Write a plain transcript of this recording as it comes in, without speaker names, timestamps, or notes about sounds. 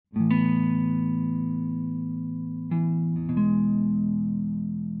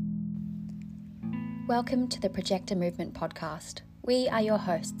Welcome to the Projector Movement podcast. We are your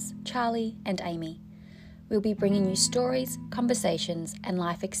hosts, Charlie and Amy. We'll be bringing you stories, conversations, and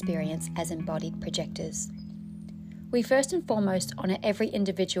life experience as embodied projectors. We first and foremost honour every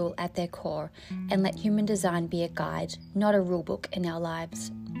individual at their core and let human design be a guide, not a rulebook in our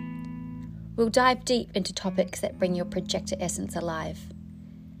lives. We'll dive deep into topics that bring your projector essence alive.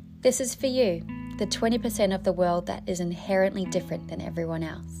 This is for you, the 20% of the world that is inherently different than everyone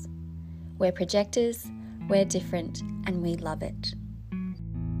else. We're projectors, we're different, and we love it.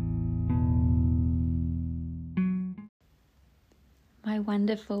 My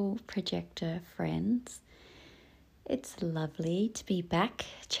wonderful projector friends, it's lovely to be back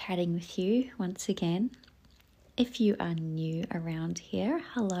chatting with you once again. If you are new around here,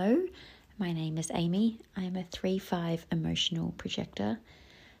 hello, my name is Amy. I am a 3/5 emotional projector,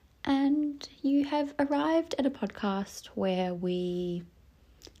 and you have arrived at a podcast where we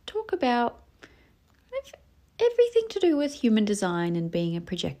talk about everything to do with human design and being a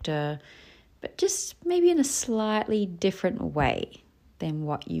projector, but just maybe in a slightly different way than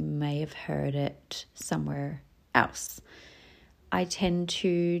what you may have heard it somewhere else. I tend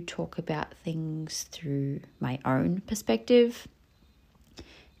to talk about things through my own perspective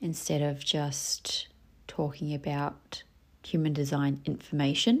instead of just talking about human design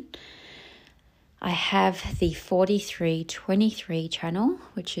information. I have the 4323 channel,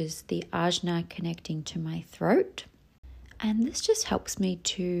 which is the ajna connecting to my throat. And this just helps me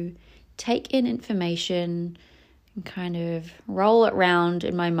to take in information and kind of roll it around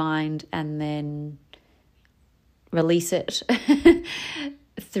in my mind and then release it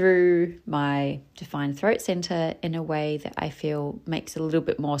through my defined throat center in a way that I feel makes a little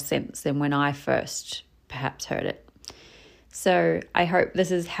bit more sense than when I first perhaps heard it. So I hope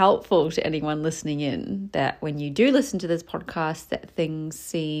this is helpful to anyone listening in, that when you do listen to this podcast, that things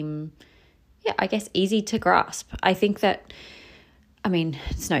seem, easy to grasp. I think that,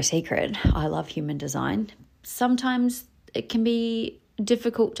 it's no secret, I love human design. Sometimes it can be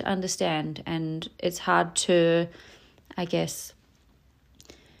difficult to understand, and it's hard to,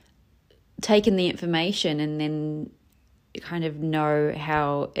 take in the information and then kind of know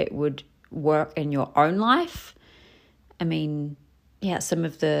how it would work in your own life. Some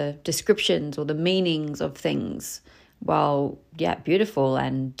of the descriptions or the meanings of things, while, beautiful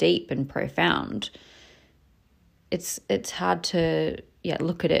and deep and profound, it's hard to,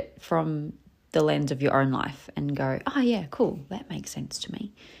 look at it from the lens of your own life and go, oh yeah, cool, that makes sense to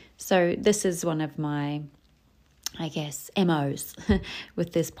me. So this is one of my, MOs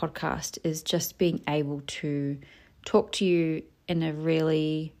with this podcast, is just being able to talk to you in a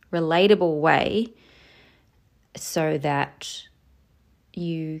really relatable way, so that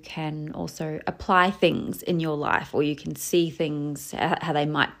you can also apply things in your life, or you can see things, how they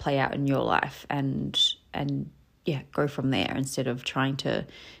might play out in your life, and go from there, instead of trying to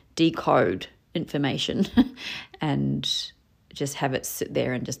decode information and just have it sit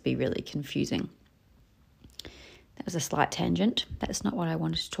there and just be really confusing. That was a slight tangent. That's not what I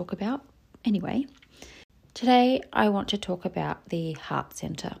wanted to talk about. Anyway, today I want to talk about the heart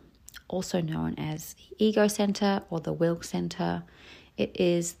center, also known as the ego center or the will center. It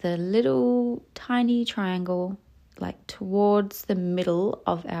is the little tiny triangle, like towards the middle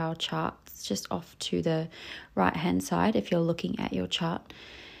of our charts, just off to the right hand side if you're looking at your chart.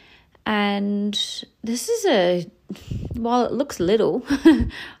 And this is while it looks little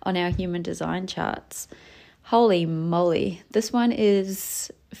on our human design charts, holy moly, this one is,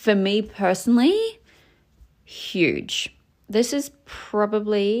 for me personally, huge. This is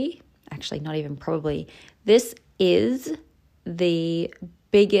this is the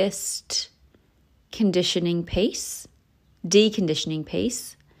biggest deconditioning piece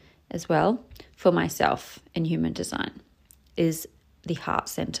as well for myself in human design, is the heart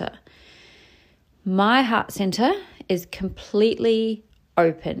center. My heart center is completely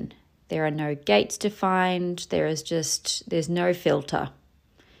open. There are no gates defined. There's no filter.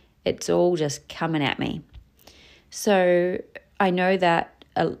 It's all just coming at me. So I know that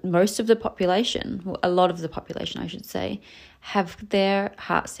most of the population, a lot of the population, I should say, have their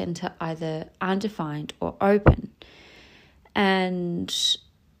heart center either undefined or open. And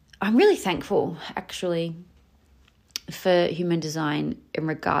I'm really thankful, actually, for human design in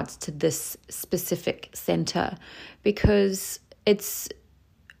regards to this specific center, because it's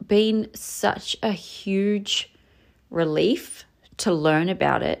been such a huge relief to learn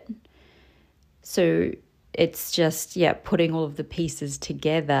about it. So it's just, putting all of the pieces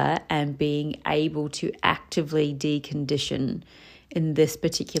together and being able to actively decondition in this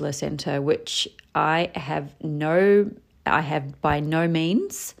particular center, which I have by no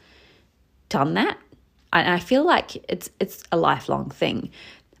means done that. I feel like it's a lifelong thing,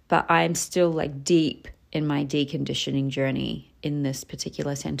 but I'm still like deep in my deconditioning journey in this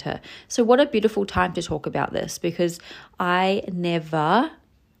particular center. So what a beautiful time to talk about this, because I never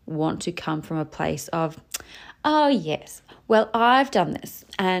want to come from a place of, oh yes, well, I've done this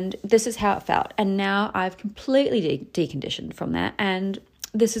and this is how it felt, and now I've completely deconditioned from that, and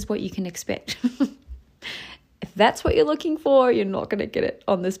this is what you can expect. If that's what you're looking for, you're not going to get it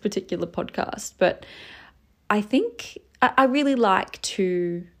on this particular podcast. But I think I really like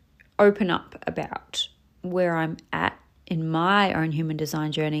to open up about where I'm at in my own human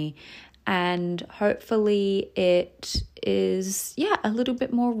design journey, and hopefully it is, a little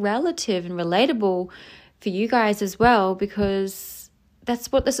bit more relative and relatable for you guys as well, because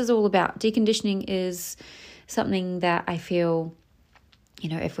that's what this is all about. Deconditioning is something that I feel,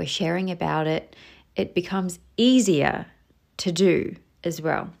 if we're sharing about it, it becomes easier to do as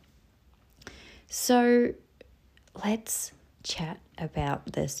well. So let's chat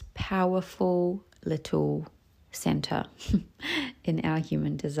about this powerful little center in our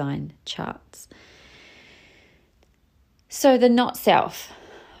human design charts. So the not self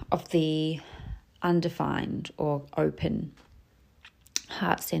of the undefined or open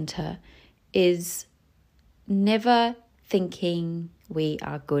heart center is never thinking we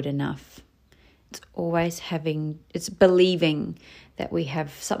are good enough. It's believing that we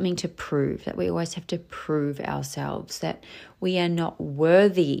have something to prove, that we always have to prove ourselves, that we are not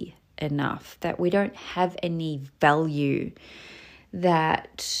worthy enough, that we don't have any value,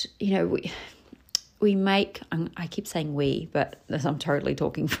 that, we make, I keep saying we, but I'm totally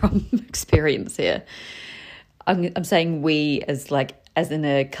talking from experience here. I'm saying we as in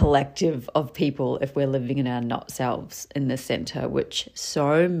a collective of people, if we're living in our not selves in the center, which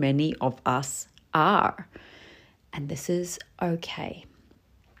so many of us are. And this is okay.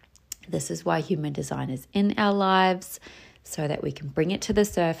 This is why human design is in our lives, so that we can bring it to the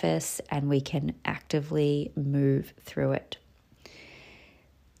surface and we can actively move through it.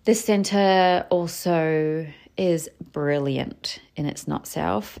 The center also is brilliant in its not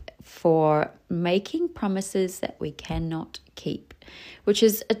self for making promises that we cannot keep, which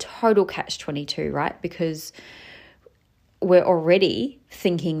is a total catch-22, right? Because we're already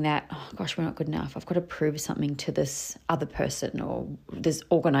thinking that, oh gosh, we're not good enough. I've got to prove something to this other person or this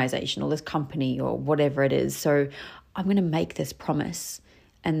organization or this company or whatever it is. So I'm going to make this promise,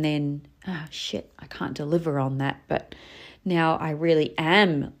 and then, shit, I can't deliver on that. But now I really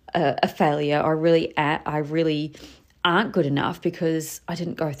am a failure, or I really aren't good enough because I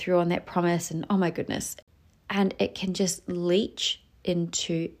didn't go through on that promise, and oh my goodness. And it can just leach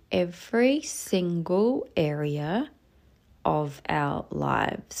into every single area of our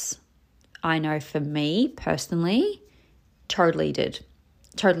lives. I know for me personally, totally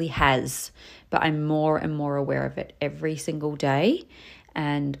has, but I'm more and more aware of it every single day.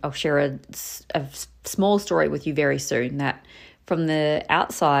 And I'll share a small story with you very soon that from the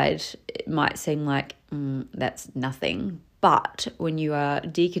outside, it might seem like that's nothing. But when you are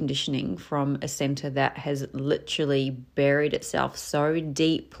deconditioning from a center that has literally buried itself so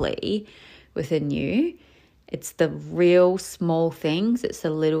deeply within you, it's the real small things, it's the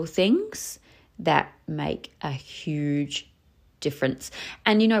little things that make a huge difference.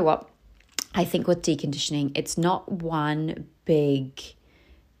 And you know what? I think with deconditioning, it's not one big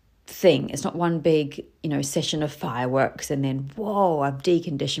thing. It's not one big, session of fireworks and then, whoa, I've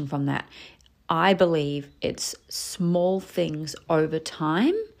deconditioned from that. I believe it's small things over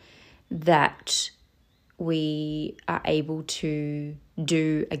time that we are able to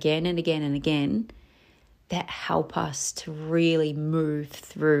do again and again and again that help us to really move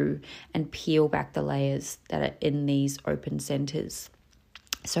through and peel back the layers that are in these open centers,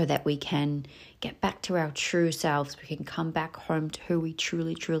 so that we can get back to our true selves. We can come back home to who we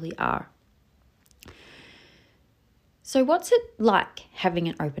truly, truly are. So what's it like having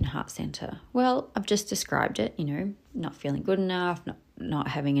an open heart center? Well, I've just described it, not feeling good enough, not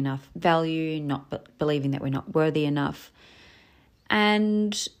having enough value, not believing that we're not worthy enough.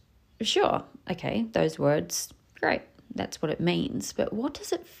 And sure, okay, those words, great, that's what it means. But what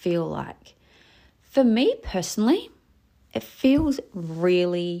does it feel like? For me personally, it feels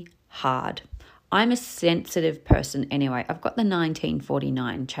really hard. I'm a sensitive person anyway. I've got the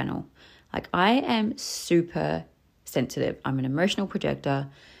 1949 channel. I am super sensitive. I'm an emotional projector,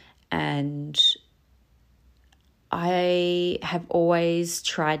 and I have always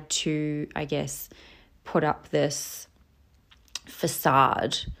tried to, put up this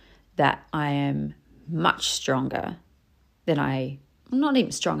facade that I am much stronger than not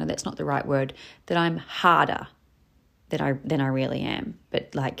even stronger, that's not the right word, that I'm harder than I really am.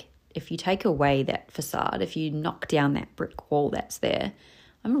 But if you take away that facade, if you knock down that brick wall that's there,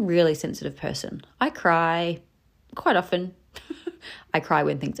 I'm a really sensitive person. I cry quite often. I cry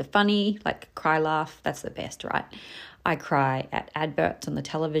when things are funny, like cry laugh. That's the best, right? I cry at adverts on the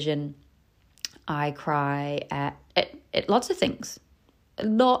television. I cry at lots of things.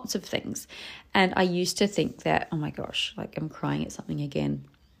 Lots of things. And I used to think that, oh my gosh, like I'm crying at something again.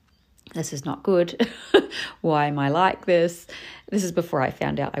 This is not good. Why am I like this? This is before I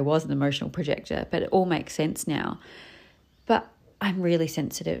found out I was an emotional projector, but it all makes sense now. But I'm really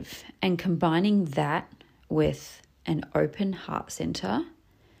sensitive, and combining that with an open heart center,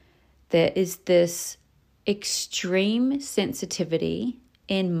 there is this extreme sensitivity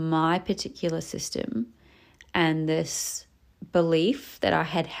in my particular system, and this belief that I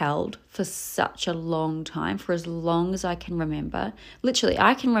had held for such a long time, for as long as I can remember. Literally,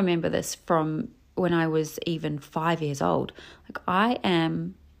 I can remember this from when I was even 5 years old. Like I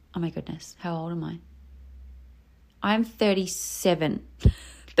am, oh my goodness, how old am I? I'm 37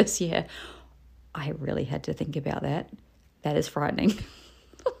 this year. I really had to think about that. That is frightening.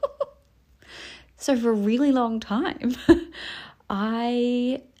 So for a really long time,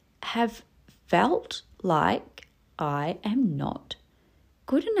 I have felt like I am not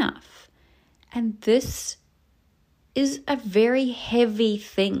good enough. And this is a very heavy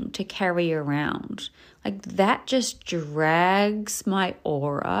thing to carry around. Like that just drags my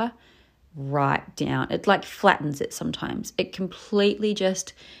aura right down. It like flattens it sometimes. It completely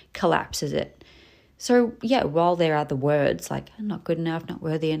just collapses it. So yeah, while there are the words like I'm not good enough, not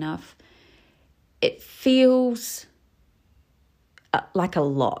worthy enough, it feels like a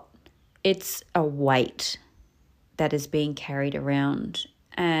lot. It's a weight that is being carried around.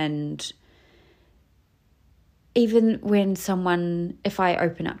 And even when if I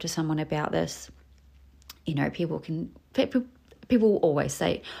open up to someone about this, people will always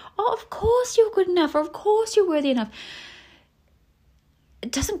say, oh, of course you're good enough, or of course you're worthy enough.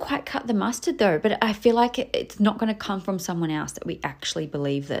 It doesn't quite cut the mustard though, but I feel like it's not going to come from someone else that we actually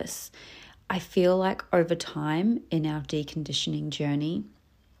believe this. I feel like over time in our deconditioning journey,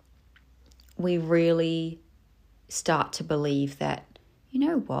 we really start to believe that, you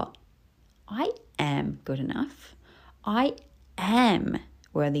know what, I am good enough. I am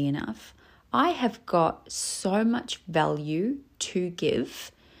worthy enough. I have got so much value to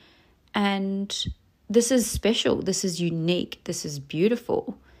give, and this is special. This is unique. This is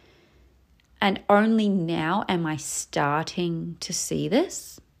beautiful. And only now am I starting to see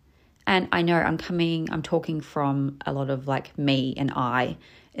this. And I know I'm talking from a lot of like me and I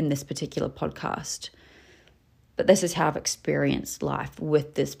in this particular podcast. But this is how I've experienced life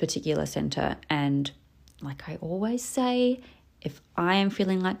with this particular center. And like I always say, if I am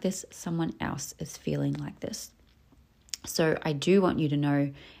feeling like this, someone else is feeling like this. So I do want you to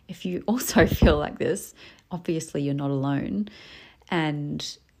know, if you also feel like this, obviously you're not alone.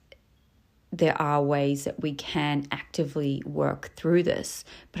 And there are ways that we can actively work through this.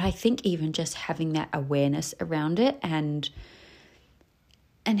 But I think even just having that awareness around it and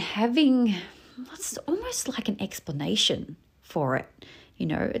having, it's almost like an explanation for it.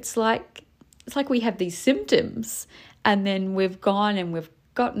 It's like we have these symptoms, and then we've gone and we've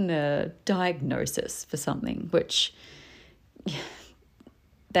gotten a diagnosis for something, which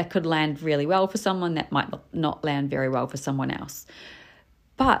that could land really well for someone, that might not land very well for someone else.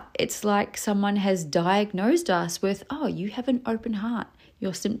 But it's like someone has diagnosed us with, oh, you have an open heart.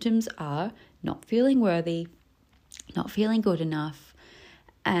 Your symptoms are not feeling worthy, not feeling good enough.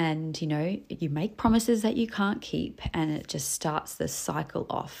 And, you make promises that you can't keep, and it just starts this cycle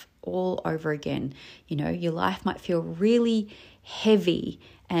off all over again. Your life might feel really heavy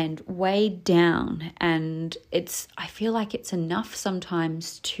and weighed down, and I feel like it's enough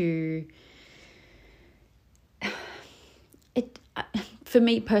sometimes to, for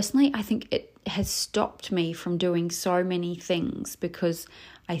me personally, I think it has stopped me from doing so many things, because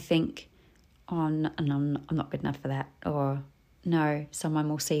I think, I'm not good enough for that, or no, someone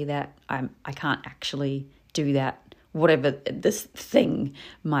will see that I can't actually do that, whatever this thing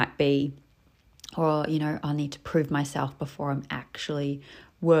might be. Or, I need to prove myself before I'm actually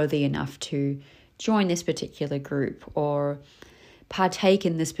worthy enough to join this particular group or partake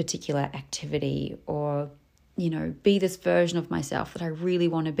in this particular activity, or, be this version of myself that I really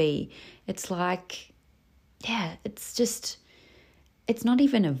want to be. It's like, yeah, it's not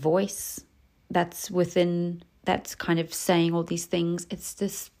even a voice that's kind of saying all these things. It's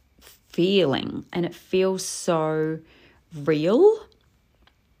this feeling, and it feels so real.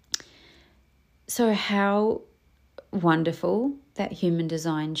 So how wonderful that human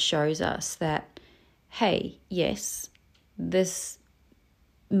design shows us that, hey, yes, this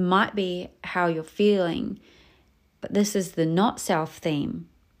might be how you're feeling, but this is the not self theme.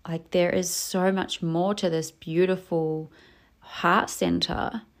 Like, there is so much more to this beautiful heart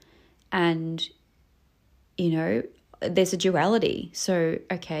center, and there's a duality. So,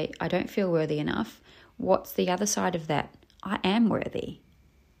 okay, I don't feel worthy enough. What's the other side of that? I am worthy.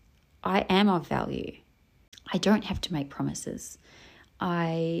 I am of value. I don't have to make promises.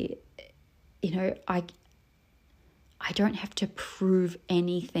 I don't have to prove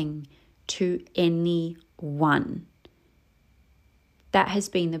anything to anyone. That has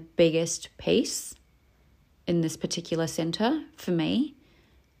been the biggest piece in this particular center for me.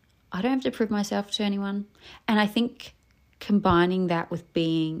 I don't have to prove myself to anyone. And I think combining that with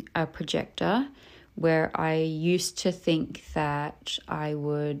being a projector, where I used to think that I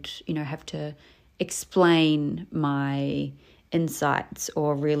would, have to explain my insights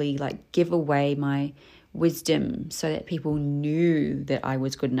or really like give away my wisdom so that people knew that I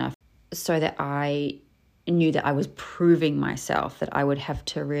was good enough, so that I knew that I was proving myself, that I would have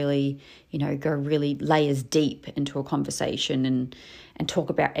to really, go really layers deep into a conversation and talk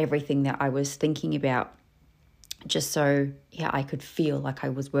about everything that I was thinking about, just so, I could feel like I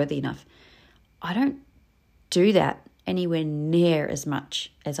was worthy enough. I don't do that anywhere near as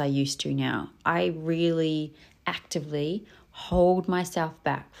much as I used to now. I really actively hold myself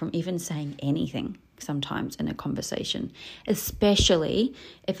back from even saying anything sometimes in a conversation, especially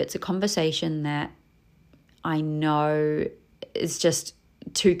if it's a conversation that I know is just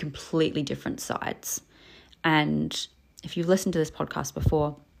two completely different sides. And if you've listened to this podcast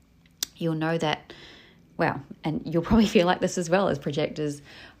before, you'll know that, and you'll probably feel like this as well as projectors,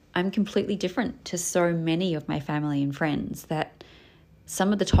 I'm completely different to so many of my family and friends, that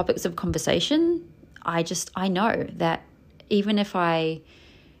some of the topics of conversation, I know that even if I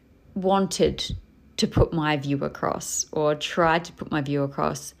wanted to put my view across or tried to put my view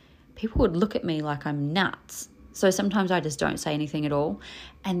across, people would look at me like I'm nuts. So sometimes I just don't say anything at all.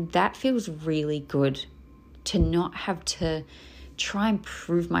 And that feels really good, to not have to try and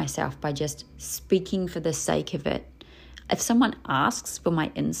prove myself by just speaking for the sake of it. If someone asks for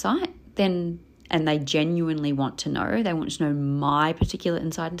my insight, and they genuinely want to know, they want to know my particular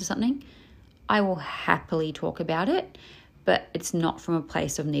insight into something, I will happily talk about it, but it's not from a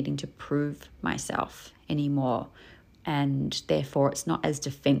place of needing to prove myself anymore. And therefore it's not as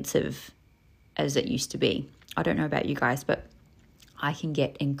defensive as it used to be. I don't know about you guys, but I can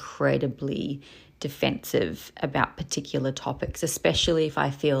get incredibly defensive about particular topics, especially if I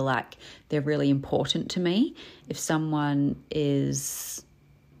feel like they're really important to me. If someone is,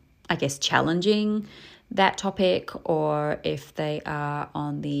 challenging that topic, or if they are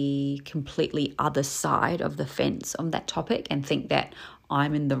on the completely other side of the fence on that topic and think that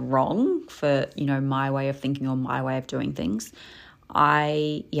I'm in the wrong for, my way of thinking or my way of doing things,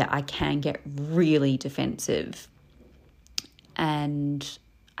 I can get really defensive. And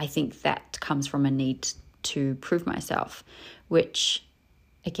I think that comes from a need to prove myself, which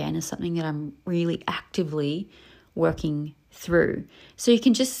again is something that I'm really actively working through. So you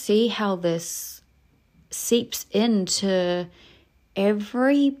can just see how this seeps into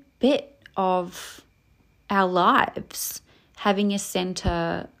every bit of our lives. Having a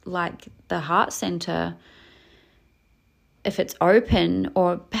center like the heart center, if it's open,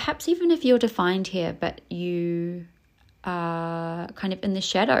 or perhaps even if you're defined here, but you are kind of in the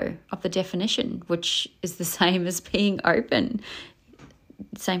shadow of the definition, which is the same as being open.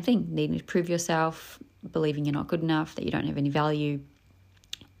 Same thing, needing to prove yourself, believing you're not good enough, that you don't have any value,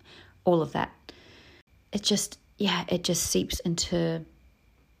 all of that. It just seeps into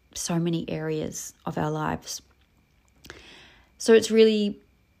so many areas of our lives. So it's really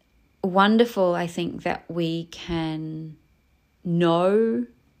wonderful, I think, that we can know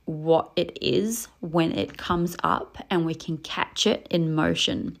what it is when it comes up and we can catch it in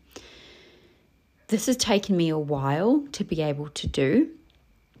motion. This has taken me a while to be able to do,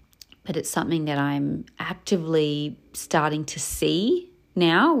 but it's something that I'm actively starting to see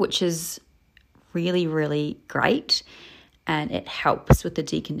now, which is really, really great, and it helps with the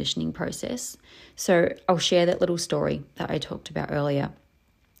deconditioning process. So I'll share that little story that I talked about earlier.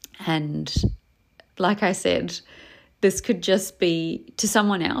 And like I said, this could just be to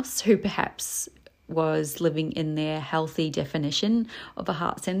someone else who perhaps was living in their healthy definition of a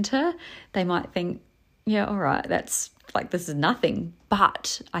heart center. They might think, yeah, all right, that's like, this is nothing.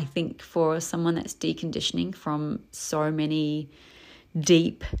 But I think for someone that's deconditioning from so many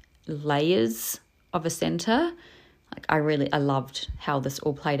deep layers of a center, like I loved how this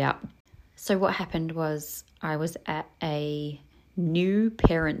all played out. So what happened was, I was at a new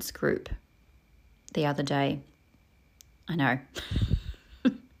parents group the other day. I know.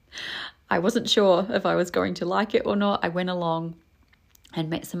 I wasn't sure if I was going to like it or not. I went along and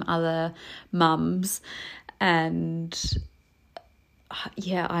met some other mums, and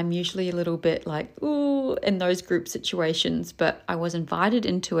yeah, I'm usually a little bit like, ooh, in those group situations, but I was invited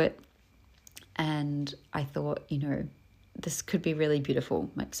into it, and I thought, this could be really beautiful,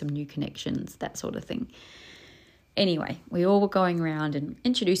 make some new connections, that sort of thing. Anyway, we all were going around and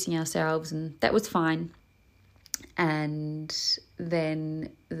introducing ourselves, and that was fine. And then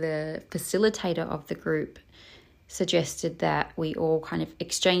the facilitator of the group suggested that we all kind of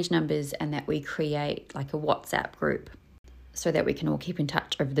exchange numbers and that we create like a WhatsApp group so that we can all keep in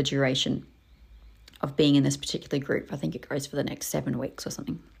touch over the duration of being in this particular group. I think it goes for the next 7 weeks or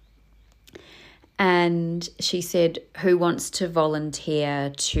something. And she said, who wants to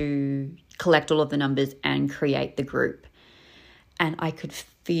volunteer to collect all of the numbers and create the group? And I could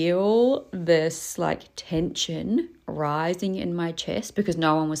feel this like tension rising in my chest because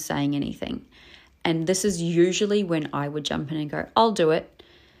no one was saying anything. And this is usually when I would jump in and go, I'll do it.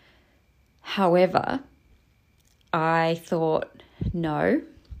 However, I thought, no,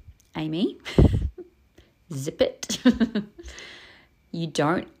 Amy, zip it. You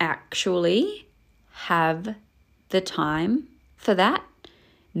don't actually have the time for that,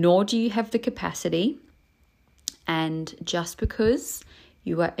 nor do you have the capacity. And just because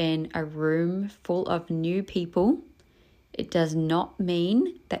you are in a room full of new people, it does not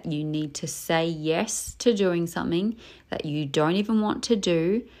mean that you need to say yes to doing something that you don't even want to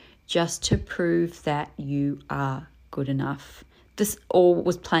do just to prove that you are good enough. This all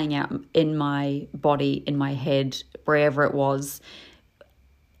was playing out in my body, in my head, wherever it was,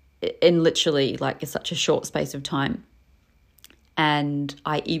 in literally like such a short space of time. And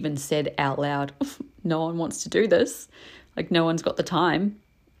I even said out loud, no one wants to do this. Like, no one's got the time.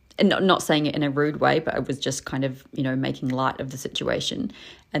 And not saying it in a rude way, but I was just kind of, making light of the situation.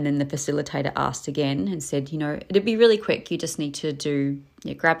 And then the facilitator asked again and said, it'd be really quick. You just need to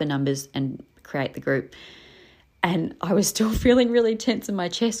grab the numbers and create the group. And I was still feeling really tense in my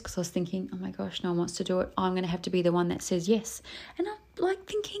chest because I was thinking, oh my gosh, no one wants to do it. I'm going to have to be the one that says yes. And I'm like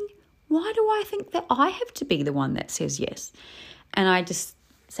thinking, why do I think that I have to be the one that says yes? And I just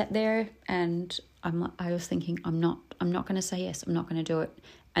sat there and I was thinking, I'm not going to say yes. I'm not going to do it.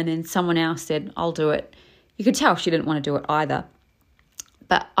 And then someone else said, I'll do it. You could tell she didn't want to do it either.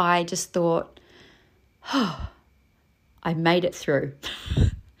 But I just thought, I made it through.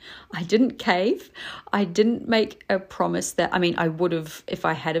 I didn't cave. I didn't make a promise that, I would have, if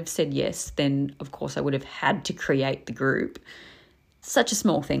I had have said yes, then of course I would have had to create the group. Such a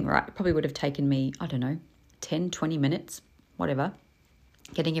small thing, right? It probably would have taken me, 10, 20 minutes, whatever,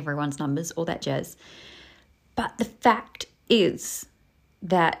 getting everyone's numbers, all that jazz. But the fact is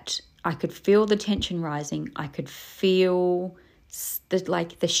that I could feel the tension rising. I could feel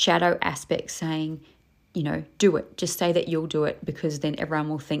the shadow aspect saying, do it. Just say that you'll do it, because then everyone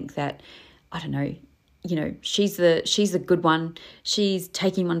will think that, she's the good one. She's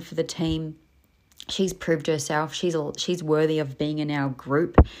taking one for the team. She's proved herself. She's worthy of being in our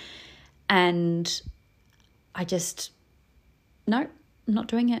group. And I just, no, I'm not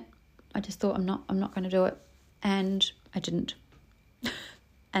doing it. I just thought I'm not going to do it. And I didn't.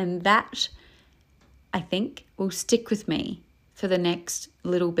 And that, I think, will stick with me for the next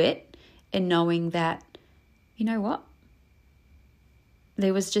little bit, in knowing that, you know what?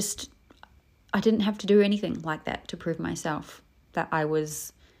 There was just, I didn't have to do anything like that to prove myself that I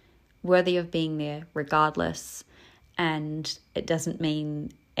was worthy of being there regardless. And it doesn't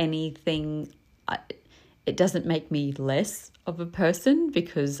mean anything. It doesn't make me less of a person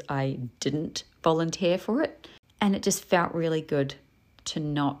because I didn't volunteer for it. And it just felt really good to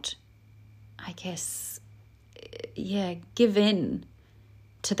not, give in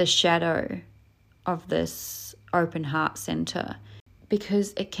to the shadow of this open heart center,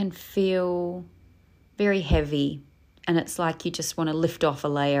 because it can feel very heavy, and it's like you just want to lift off a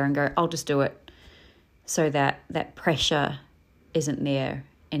layer and go, I'll just do it, so that that pressure isn't there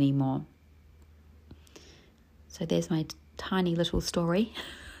anymore. So there's my tiny little story,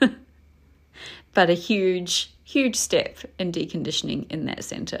 but a huge step in deconditioning in that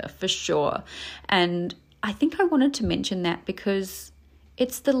center for sure. And I think I wanted to mention that because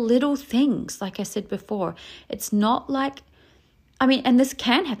it's the little things, like I said before. It's not like, and this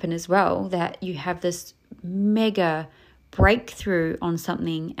can happen as well, that you have this mega breakthrough on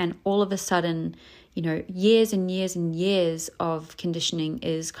something and all of a sudden, years and years and years of conditioning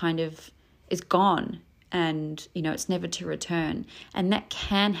is gone, and, it's never to return. And that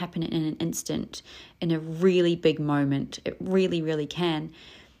can happen in an instant, in a really big moment. It really, really can.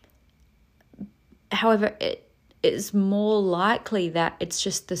 However, it's more likely that it's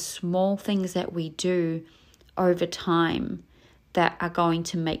just the small things that we do over time that are going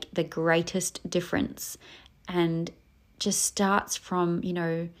to make the greatest difference. And just starts from,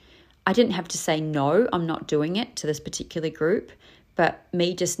 I didn't have to say, no, I'm not doing it to this particular group, but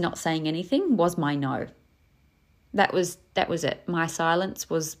me just not saying anything was my no. That was it. My silence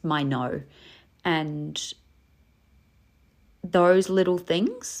was my no. And those little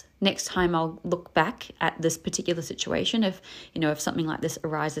things, next time I'll look back at this particular situation, if something like this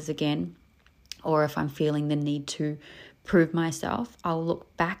arises again, or if I'm feeling the need to prove myself, I'll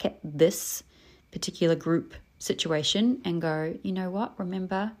look back at this particular group situation and go, you know what,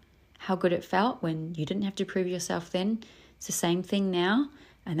 remember how good it felt when you didn't have to prove yourself then? It's the same thing now,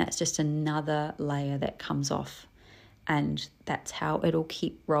 and that's just another layer that comes off. And that's how it'll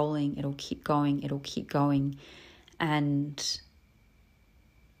keep rolling, it'll keep going. And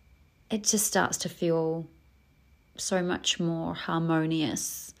it just starts to feel so much more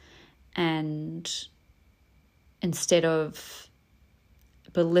harmonious. And instead of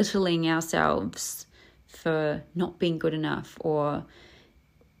belittling ourselves for not being good enough or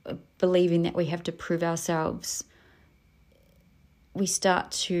believing that we have to prove ourselves, we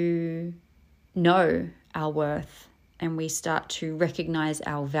start to know our worth and we start to recognize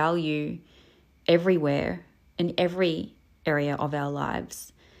our value everywhere, in every area of our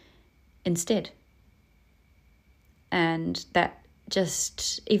lives instead. And that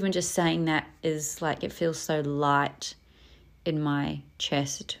even just saying that is like, it feels so light in my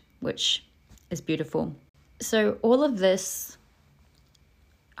chest, which is beautiful. So all of this,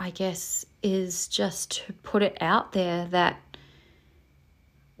 I guess, is just to put it out there that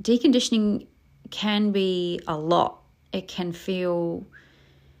deconditioning can be a lot. It can feel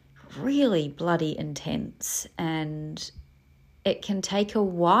really bloody intense, and it can take a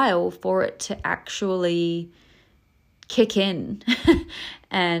while for it to actually kick in.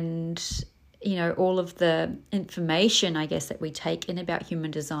 And all of the information, I guess, that we take in about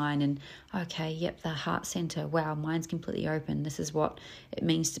human design, and okay, yep, the heart center, wow, mine's completely open, this is what it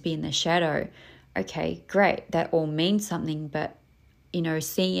means to be in the shadow. Okay, great, that all means something, but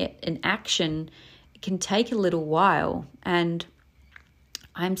seeing it in action, it can take a little while. And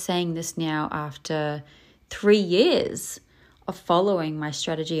I'm saying this now after 3 years of following my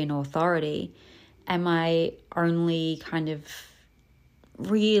strategy and authority. Am I only kind of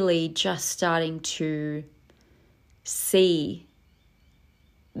really just starting to see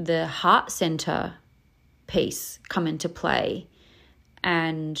the heart center piece come into play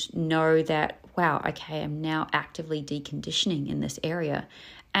and know that, wow, okay, I'm now actively deconditioning in this area.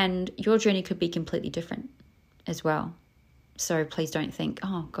 And your journey could be completely different as well. So please don't think,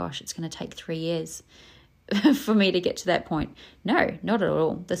 oh gosh, it's going to take 3 years for me to get to that point. No, not at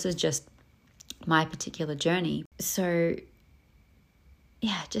all. This is just my particular journey. So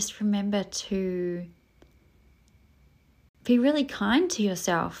yeah, just remember to be really kind to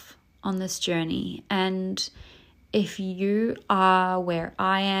yourself on this journey. And if you are where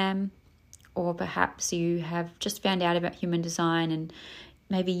I am, or perhaps you have just found out about human design and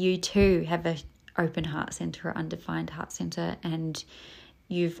maybe you too have an open heart center or undefined heart center, and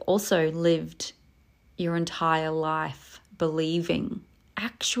you've also lived your entire life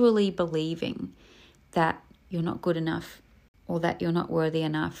actually believing that you're not good enough, or that you're not worthy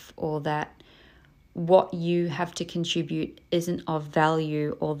enough, or that what you have to contribute isn't of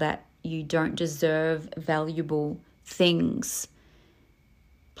value, or that you don't deserve valuable things.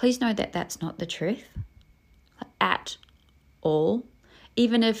 Please know that that's not the truth at all.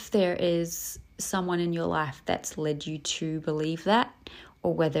 Even if there is someone in your life that's led you to believe that,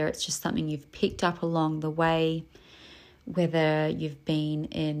 or whether it's just something you've picked up along the way, whether you've been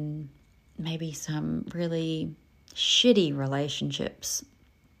in maybe some really shitty relationships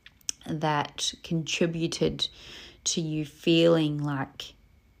that contributed to you feeling like,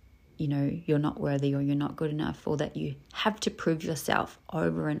 you're not worthy, or you're not good enough, or that you have to prove yourself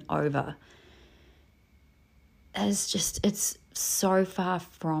over and over. It's so far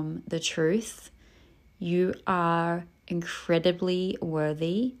from the truth. You are incredibly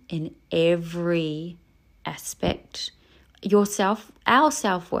worthy in every aspect. Our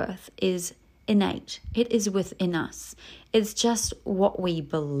self-worth is innate. It is within us. It's just what we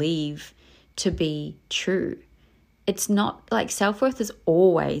believe to be true. It's not like self-worth is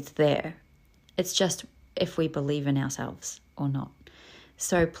always there. It's just if we believe in ourselves or not.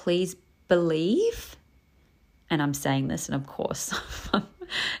 So please believe. And I'm saying this, and of course,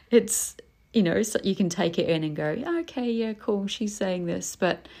 it's, so you can take it in and go, okay, yeah, cool, she's saying this.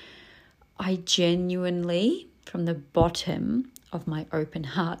 But I genuinely, from the bottom of my open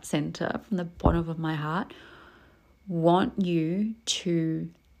heart center, from the bottom of my heart, want you to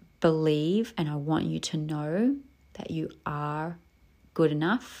believe, and I want you to know that you are good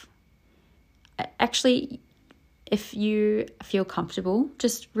enough. Actually, if you feel comfortable,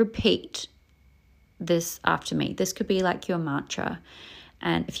 just repeat this after me. This could be like your mantra.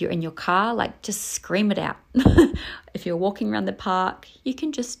 And if you're in your car, like just scream it out. If you're walking around the park, you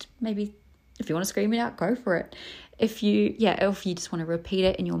can just maybe, if you want to scream it out, go for it. If you just want to repeat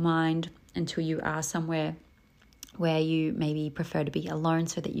it in your mind until you are somewhere where you maybe prefer to be alone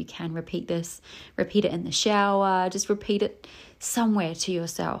so that you can repeat this. Repeat it in the shower. Just repeat it somewhere to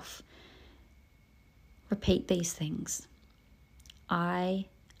yourself. Repeat these things. I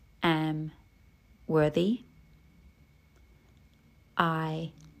am worthy.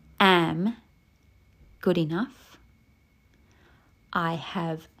 I am good enough. I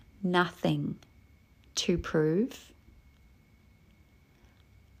have nothing to prove.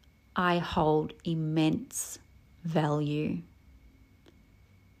 I hold immense value.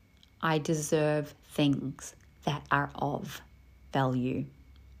 I deserve things that are of value.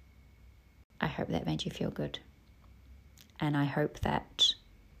 I hope that made you feel good. And I hope that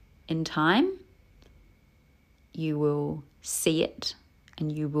in time you will see it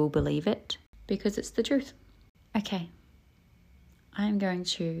and you will believe it because it's the truth. Okay, I'm going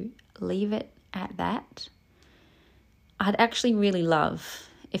to leave it at that. I'd actually really love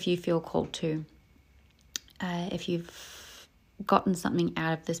if you feel called to, if you've gotten something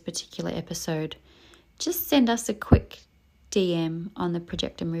out of this particular episode, just send us a quick DM on the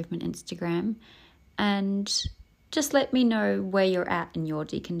Projector Movement Instagram and just let me know where you're at in your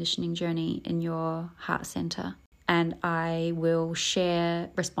deconditioning journey in your heart center. And I will share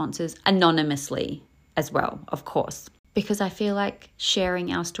responses anonymously as well, of course, because I feel like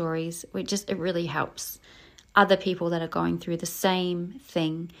sharing our stories, it really helps other people that are going through the same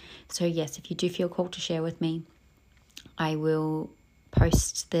thing. So yes, if you do feel called to share with me, I will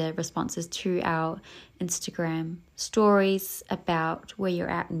post the responses to our Instagram stories about where you're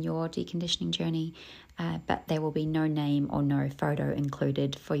at in your deconditioning journey, but there will be no name or no photo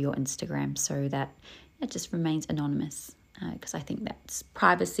included for your Instagram so that it just remains anonymous, because I think that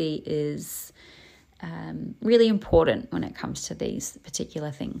privacy is really important when it comes to these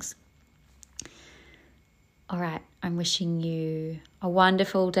particular things. All right, I'm wishing you a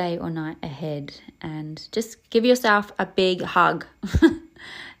wonderful day or night ahead, and just give yourself a big hug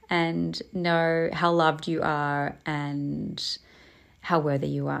and know how loved you are and how worthy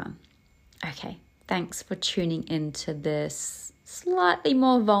you are. Okay, thanks for tuning into this slightly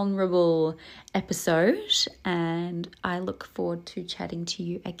more vulnerable episode, and I look forward to chatting to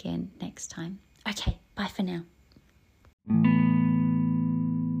you again next time. Okay, bye for now.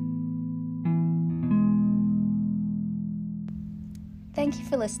 Thank you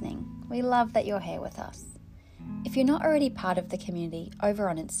for listening. We love that you're here with us. If you're not already part of the community over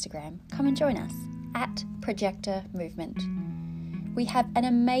on Instagram, come and join us at Projector Movement. We have an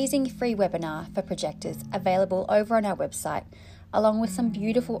amazing free webinar for projectors available over on our website, along with some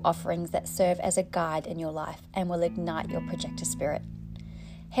beautiful offerings that serve as a guide in your life and will ignite your projector spirit.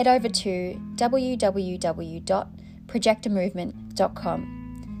 Head over to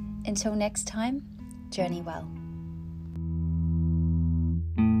www.projectormovement.com. Until next time, journey well.